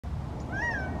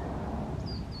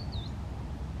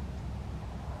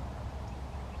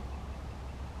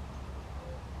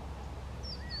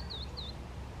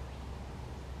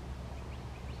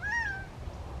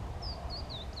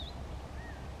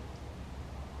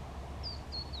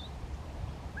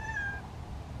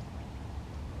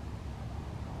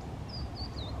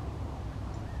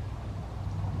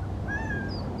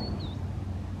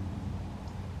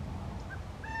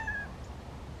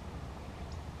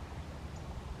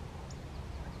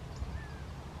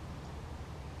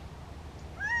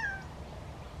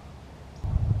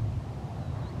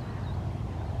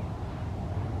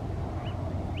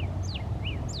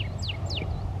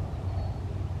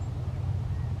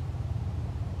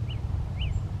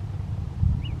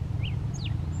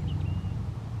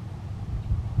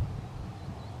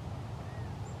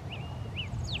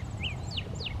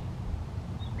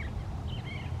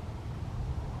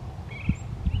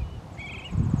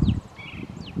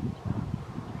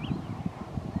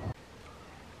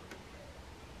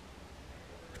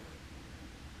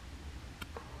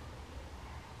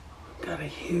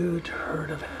huge herd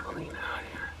of javelina out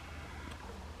here.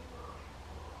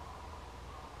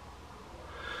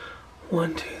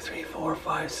 1, 2, 3, 4,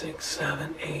 5, 6,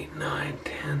 7, 8, 9,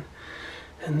 10.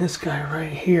 And this guy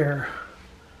right here,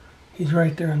 he's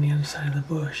right there on the other side of the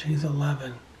bush. He's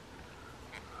 11.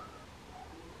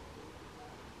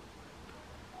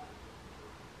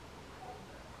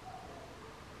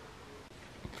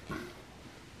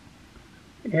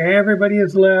 Everybody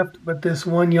has left but this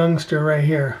one youngster right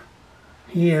here.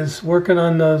 He is working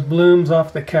on those blooms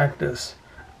off the cactus.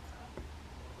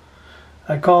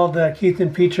 I called Keith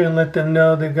and Peter and let them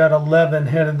know they've got 11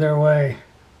 headed their way.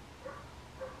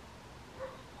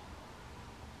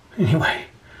 Anyway,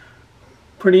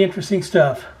 pretty interesting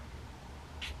stuff.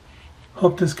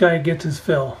 Hope this guy gets his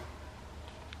fill.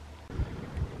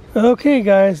 Okay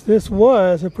guys, this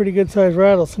was a pretty good sized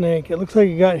rattlesnake. It looks like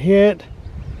it got hit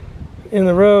in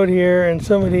the road here and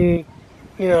somebody,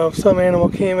 some animal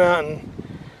came out and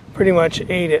pretty much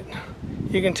ate it.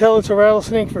 You can tell it's a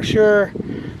rattlesnake for sure.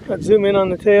 Let's zoom in on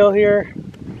the tail here.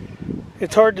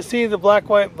 It's hard to see the black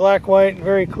white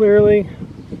very clearly,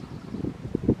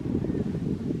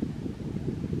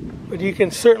 but you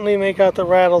can certainly make out the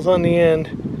rattles on the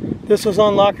end. This was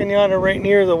on La Cañada right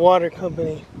near the water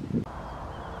company.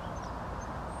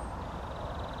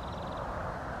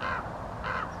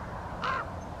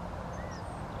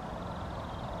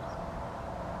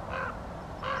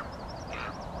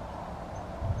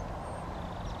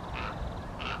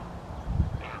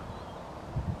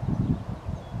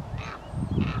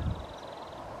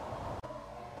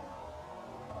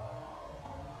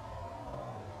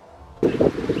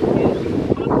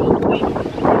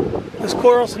 This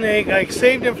coral snake, I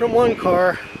saved him from one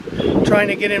car, trying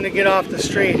to get him to get off the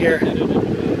street here.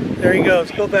 There he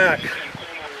goes. Go back.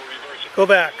 Go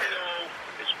back.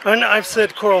 I've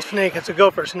said coral snake, it's a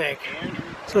gopher snake.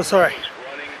 So sorry.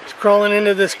 It's crawling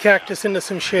into this cactus into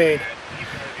some shade.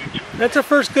 That's the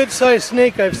first good sized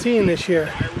snake I've seen this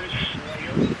year.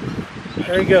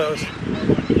 There he goes.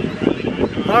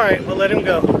 Alright, we'll let him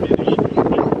go.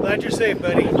 Glad you're safe,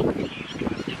 buddy.